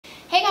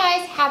Hey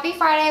guys, happy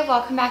Friday.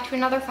 Welcome back to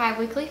another 5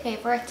 weekly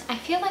favorites. I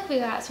feel like we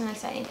got some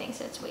exciting things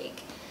this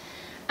week.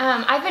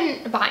 I've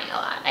been buying a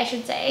lot, I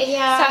should say.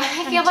 Yeah,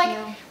 so I feel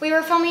like we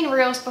were filming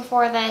reels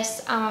before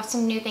this of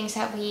some new things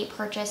that we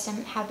purchased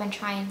and have been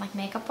trying like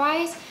makeup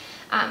wise.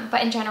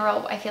 But in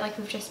general, I feel like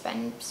we've just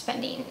been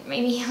spending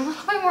maybe a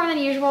little bit more than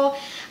usual.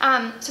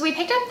 So we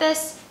picked up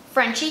this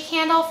Frenchie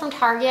candle from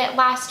Target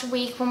last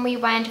week when we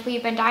went.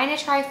 We've been dying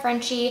to try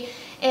Frenchie.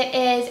 It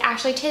is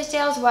Ashley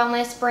Tisdale's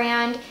wellness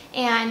brand.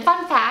 And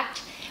fun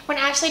fact, when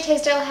Ashley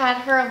Tisdale had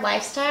her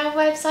lifestyle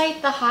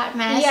website, The Hot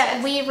Mess,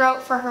 yes, we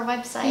wrote for her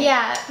website.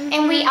 Yeah.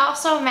 And we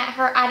also met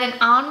her at an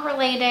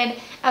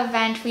unrelated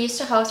event we used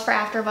to host for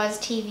AfterBuzz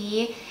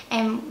TV,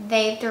 and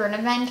they threw an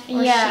event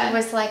where she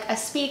was like a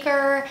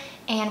speaker,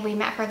 and we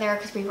met her there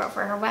because we wrote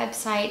for her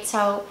website.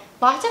 So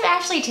lots of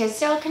Ashley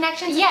Tisdale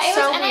connections. Yeah, it's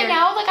it was so weird. And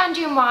I know like on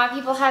Dumois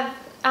people have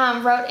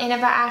wrote in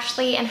about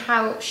Ashley and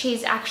how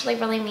she's actually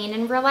really mean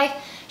in real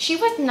life. She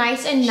was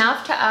nice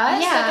enough to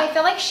us. Yeah. Like I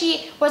feel like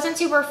she wasn't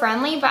super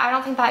friendly, but I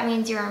don't think that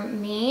means you're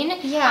mean.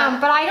 Yeah.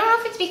 But I don't know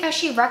if it's because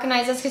she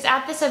recognized us, because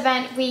at this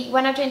event we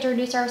went up to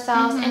introduce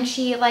ourselves and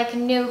she like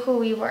knew who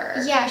we were.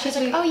 Yeah, she's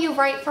like, oh, you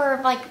write for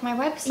like my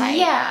website.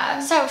 Yeah.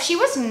 So she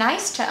was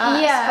nice to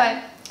us.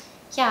 Yeah. But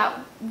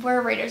yeah,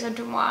 we're Raiders of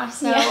Dumois,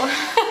 so. Yeah.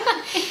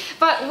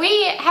 But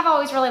we have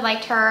always really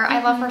liked her.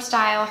 I love her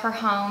style, her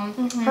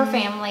home, her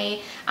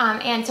family.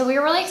 And so we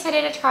were really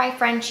excited to try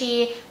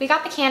Frenchie. We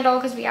got the candle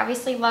because we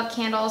obviously love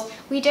candles.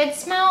 We did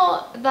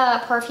smell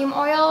the perfume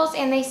oils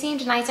and they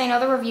seemed nice. I know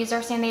the reviews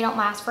are saying they don't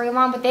last very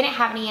long, but they didn't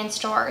have any in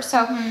stores.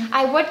 So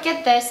I would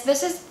get this.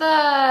 This is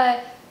the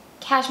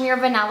Cashmere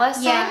Vanilla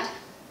scent. Yeah.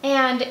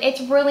 And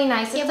it's really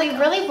nice. Yeah, It's we like,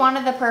 really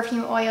wanted the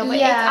perfume oil, but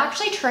it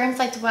actually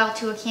translates well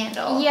to a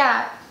candle.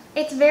 yeah.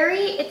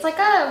 It's like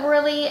a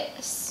really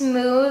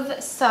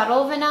smooth,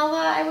 subtle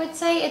vanilla, I would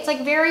say. It's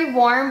like very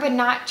warm, but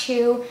not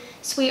too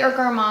sweet or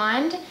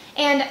gourmand.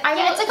 And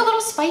it's like a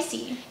little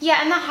spicy. Yeah,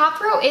 and the hop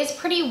throw is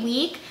pretty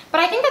weak, but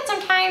I think that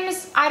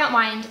sometimes I don't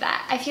mind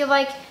that. I feel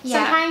like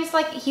sometimes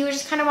like you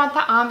just kind of want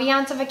the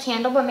ambiance of a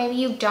candle, but maybe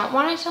you don't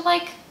want it to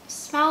like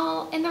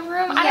smell in the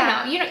room. I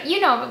don't know. You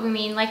know what we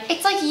mean. Like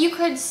it's like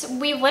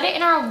we lit it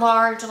in our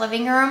large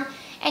living room,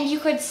 and you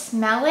could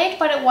smell it,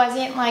 but it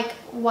wasn't like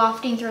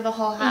wafting through the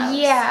whole house.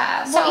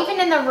 Yeah. So even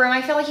in the room,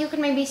 I feel like you could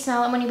maybe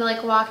smell it when you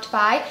like walked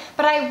by.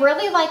 But I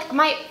really like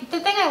the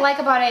thing I like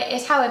about it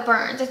is how it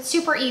burns. It's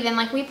super even.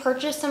 Like we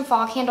purchased some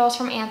fall candles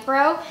from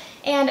Anthro,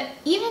 and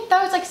even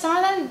though it's like some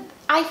of them,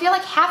 I feel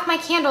like half my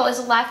candle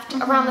is left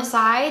around the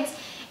sides,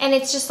 and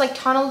it's just like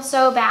tunneled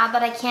so bad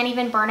that I can't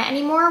even burn it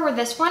anymore. Where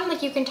this one,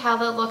 like you can tell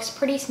that it looks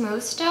pretty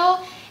smooth still.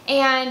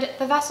 And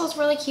the vessel's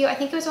really cute. I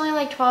think it was only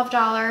like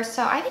 $12,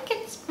 so I think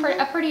it's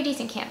a pretty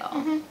decent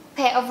candle.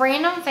 Okay, a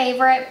random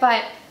favorite,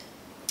 but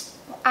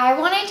I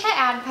wanted to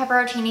add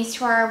pepperoncinis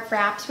to our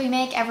wraps we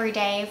make every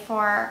day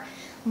for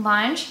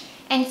lunch.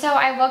 And so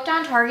I looked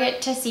on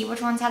Target to see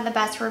which ones had the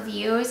best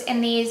reviews,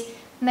 and these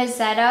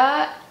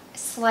Mezzetta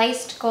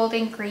sliced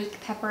golden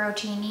Greek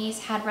pepperoncinis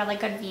had really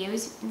good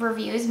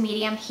reviews,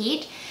 medium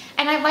heat.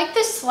 And I like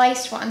the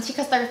sliced ones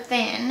because they're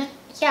thin.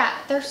 Yeah,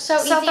 they're so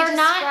easy to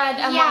spread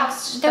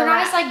amongst they're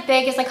not as like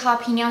big as like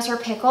jalapenos or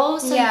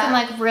pickles, so you can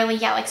like really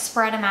like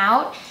spread them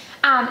out.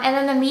 And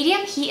then the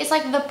medium heat is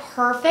like the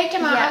perfect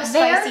amount of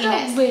spiciness.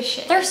 They're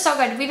delicious. They're so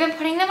good. We've been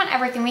putting them on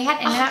everything. We had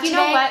In-N-Out today,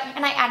 know what?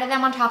 And I added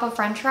them on top of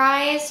French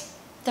fries.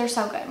 They're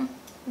so good.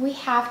 We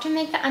have to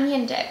make the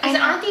onion dip.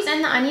 Aren't these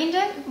in the onion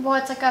dip? Well,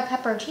 it's like a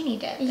pepperoncini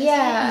dip.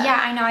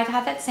 Yeah, I know. I've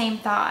had that same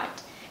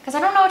thought because I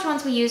don't know which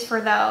ones we use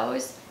for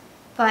those.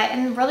 But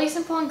in really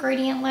simple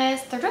ingredient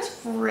list, they're just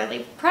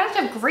really product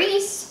of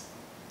Greece.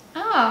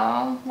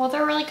 Oh, well,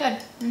 they're really good.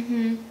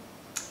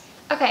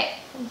 Okay,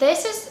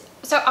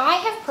 so I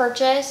have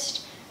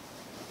purchased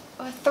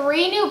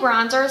 3 new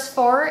bronzers,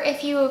 4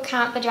 if you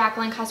count the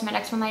Jacqueline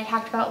Cosmetics one that I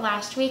talked about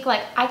last week.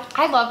 Like,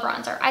 I love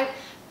bronzer. I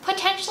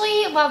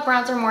potentially love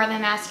bronzer more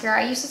than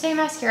mascara. I used to say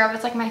mascara, but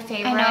it's like my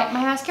favorite. I know,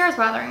 my mascara is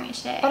bothering me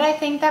today. But I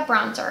think that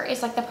bronzer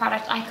is like the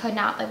product I could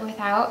not live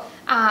without.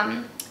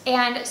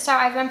 And so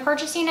I've been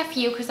purchasing a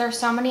few because there's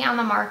so many on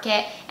the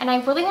market, and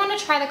I really want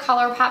to try the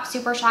ColourPop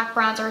Super Shock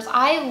bronzers.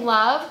 I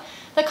love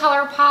the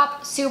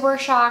ColourPop Super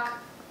Shock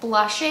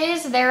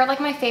blushes. They're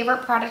like my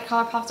favorite product,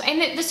 ColourPop.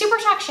 And the Super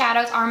Shock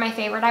shadows are my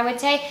favorite, I would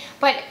say,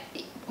 but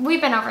we've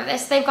been over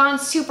this. They've gone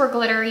super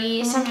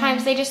glittery.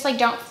 Sometimes they just like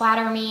don't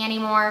flatter me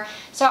anymore.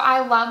 So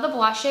I love the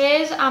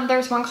blushes.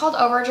 There's one called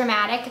Over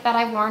Dramatic that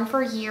I've worn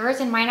for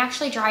years, and mine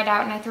actually dried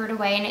out and I threw it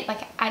away, and it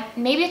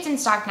maybe it's in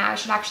stock now. I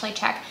should actually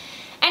check.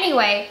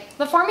 Anyway,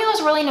 the formula is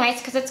really nice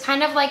because it's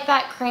kind of like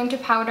that cream to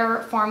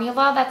powder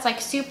formula that's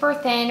like super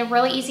thin,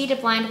 really easy to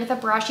blend with a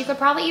brush. You could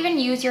probably even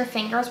use your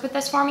fingers with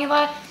this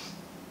formula.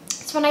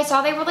 So when I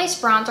saw they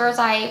released bronzers,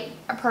 I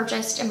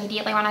purchased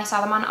immediately when I saw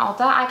them on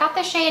Ulta. I got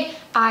the shade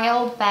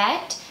I'll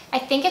Bet. I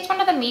think it's one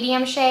of the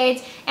medium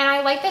shades, and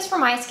I like this for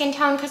my skin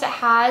tone because it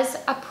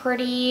has a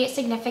pretty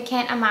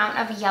significant amount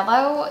of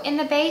yellow in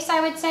the base,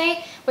 I would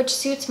say, which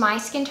suits my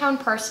skin tone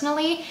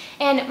personally.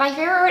 And my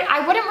favorite,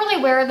 I wouldn't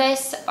really wear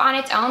this on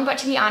its own, but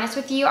to be honest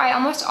with you, I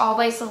almost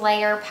always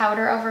layer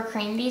powder over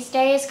cream these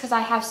days because I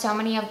have so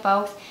many of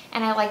both,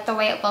 and I like the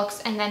way it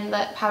looks, and then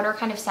the powder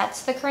kind of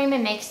sets the cream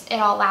and makes it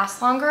all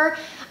last longer.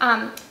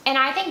 And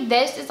I think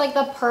this is like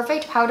the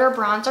perfect powder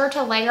bronzer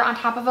to layer on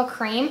top of a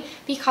cream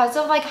because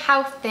of like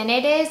how thin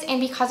it is and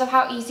because of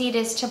how easy it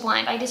is to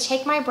blend. I just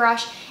take my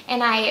brush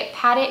and I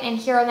pat it in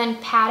here and then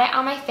pat it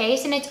on my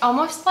face, and it's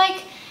almost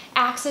like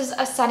acts as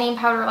a setting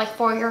powder like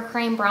for your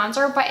cream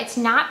bronzer, but it's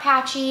not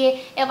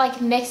patchy. It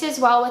like mixes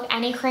well with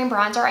any cream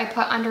bronzer I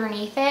put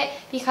underneath it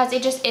because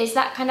it just is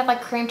that kind of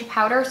like cream to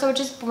powder, so it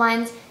just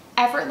blends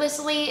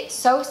effortlessly,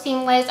 so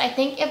seamless. I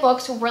think it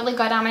looks really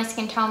good on my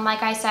skin tone.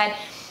 Like I said,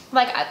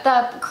 like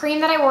the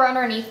cream that I wore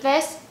underneath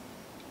this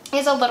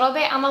is a little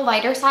bit on the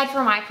lighter side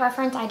for my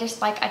preference. I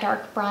just like a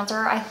dark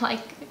bronzer. I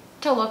like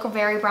to look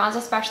very bronze,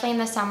 especially in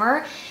the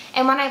summer.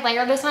 And when I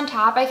layer this on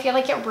top, I feel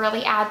like it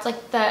really adds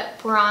like the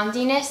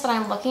bronziness that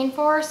I'm looking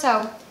for.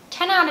 So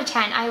 10 out of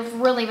 10, I've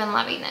really been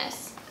loving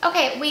this.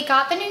 Okay, we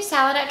got the new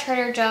salad at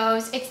Trader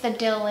Joe's. It's the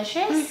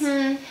Delicious.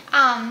 And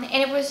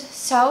it was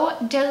so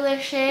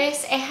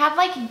delicious. It had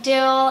like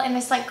dill and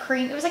this like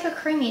cream. It was like a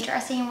creamy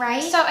dressing,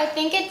 right? So I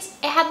think it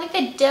had like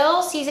the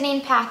dill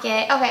seasoning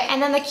packet. Okay.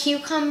 And then the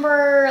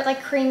cucumber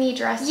like creamy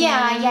dressing.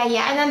 Yeah.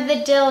 And then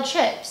the dill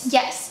chips.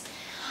 Yes.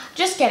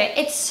 Just get it.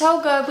 It's so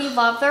good. We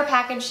love their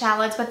packaged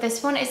salads, but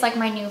this one is like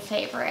my new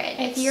favorite.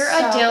 If you're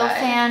a dill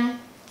fan,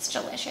 it's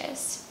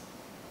delicious.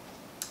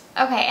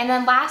 Okay, and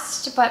then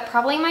last but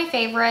probably my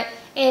favorite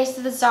is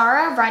the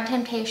Zara Red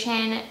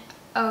Temptation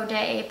Eau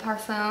de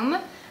Parfum.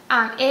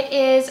 It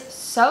is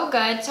so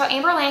good. So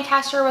Amber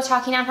Lancaster was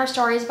talking on her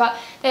stories about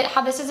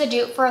how this is a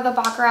dupe for the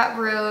Baccarat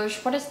Rouge.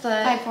 What is the?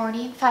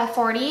 540.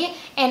 540.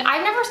 And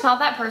I've never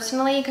smelled that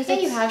personally because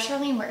you have.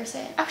 Charlene wears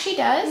it. Oh, she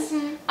does?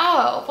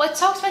 Oh, well, it's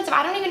so expensive.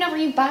 I don't even know where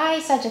you buy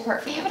such a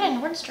perfume. They have it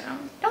at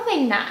Nordstrom. No,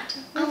 they not.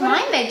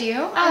 Online they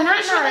do. I'm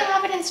not sure they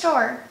have it in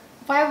store.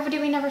 Why do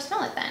we never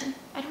smell it then?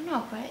 I don't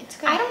know, but it's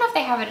good. I don't know if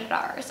they have it at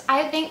ours.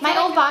 I think my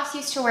old boss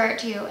used to wear it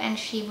too, and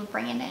she would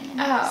bring it in, and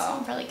it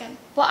was really good.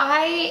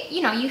 Well,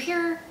 you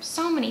hear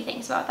so many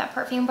things about that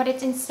perfume, but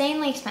it's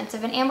insanely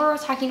expensive. And Amber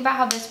was talking about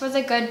how this was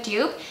a good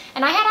dupe,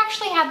 and I had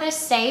actually had this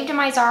saved in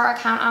my Zara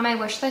account on my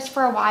wish list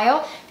for a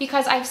while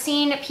because I've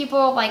seen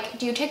people like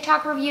do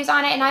TikTok reviews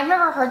on it, and I've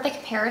never heard the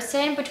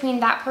comparison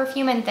between that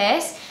perfume and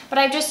this, but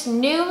I just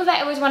knew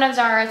that it was one of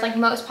Zara's like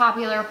most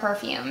popular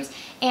perfumes.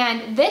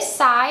 And this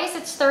size,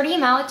 it's 30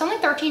 ml, it's only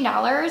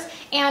 $13,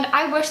 and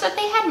I wish that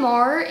they had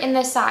more in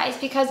this size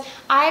because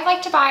I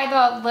like to buy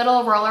the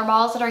little roller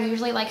balls that are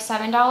usually like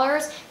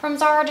 $7 from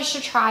Zara just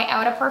to try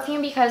out a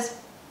perfume because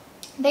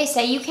they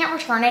say you can't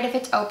return it if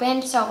it's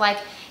opened, so like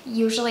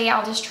usually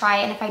I'll just try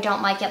it, and if I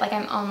don't like it, like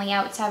I'm only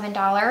out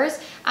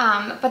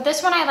 $7. But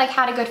this one I like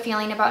had a good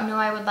feeling about, knew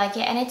I would like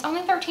it, and it's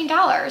only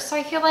 $13, so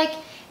I feel like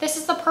this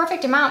is the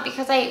perfect amount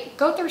because I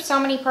go through so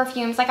many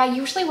perfumes. Like I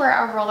usually wear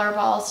a roller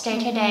balls day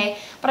to day,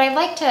 but I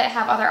like to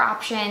have other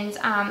options.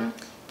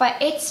 But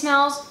it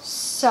smells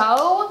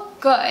so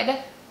good.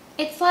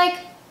 It's like,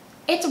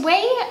 it's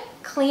way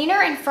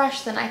cleaner and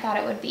fresh than I thought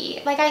it would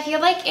be. Like I feel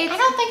like it's... I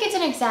don't think it's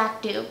an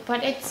exact dupe,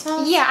 but it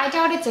smells... Yeah, I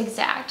doubt it's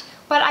exact.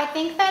 But I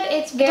think that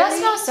it's very... It does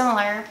smell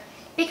similar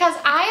because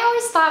I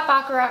always thought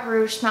Baccarat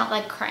Rouge smelled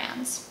like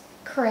crayons.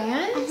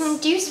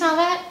 Crayons? Do you smell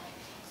that?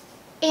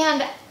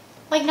 And...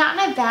 like, not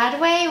in a bad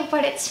way,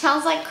 but it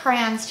smells like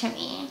crayons to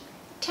me.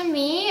 To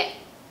me,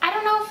 I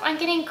don't know if I'm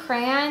getting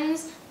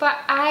crayons, but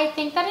I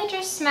think that it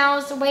just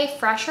smells way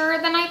fresher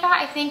than I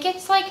thought. I think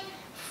it's like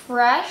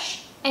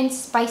fresh and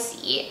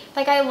spicy.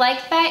 Like I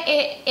like that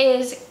it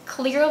is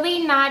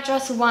clearly not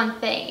just one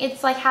thing.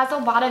 It's like has a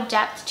lot of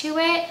depth to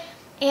it,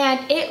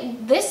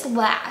 and this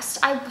lasts.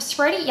 I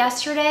sprayed it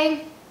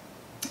yesterday.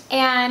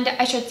 And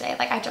I should say,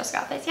 like, I just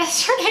got this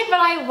yesterday, but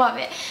I love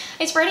it.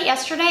 I sprayed it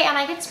yesterday, and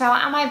I could smell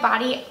it on my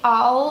body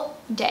all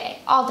day.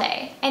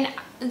 And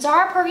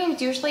Zara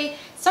perfumes usually,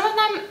 some of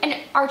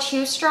them are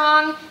too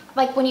strong,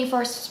 like when you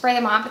first spray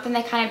them on, but then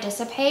they kind of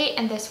dissipate,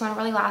 and this one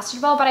really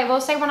lasted well. But I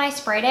will say when I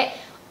sprayed it,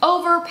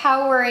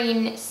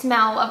 overpowering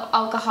smell of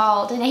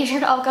alcohol,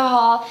 denatured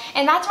alcohol.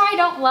 And that's why I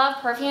don't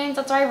love perfumes.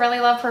 That's why I really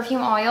love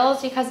perfume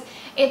oils, because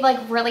it like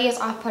really is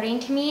off-putting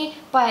to me.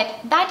 But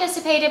that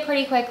dissipated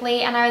pretty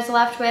quickly, and I was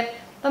left with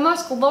the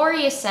most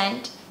glorious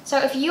scent. So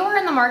if you are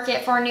in the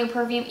market for a new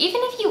perfume,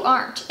 even if you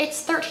aren't,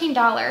 it's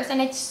 $13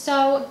 and it's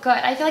so good.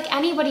 I feel like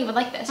anybody would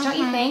like this, don't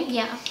you think?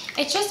 Yeah.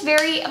 It's just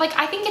very, like,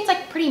 I think it's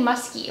like pretty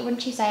musky,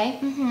 wouldn't you say?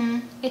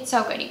 It's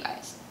so good, you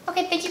guys.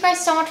 Okay, thank you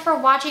guys so much for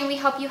watching. We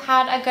hope you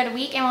had a good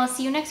week, and we'll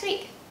see you next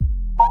week.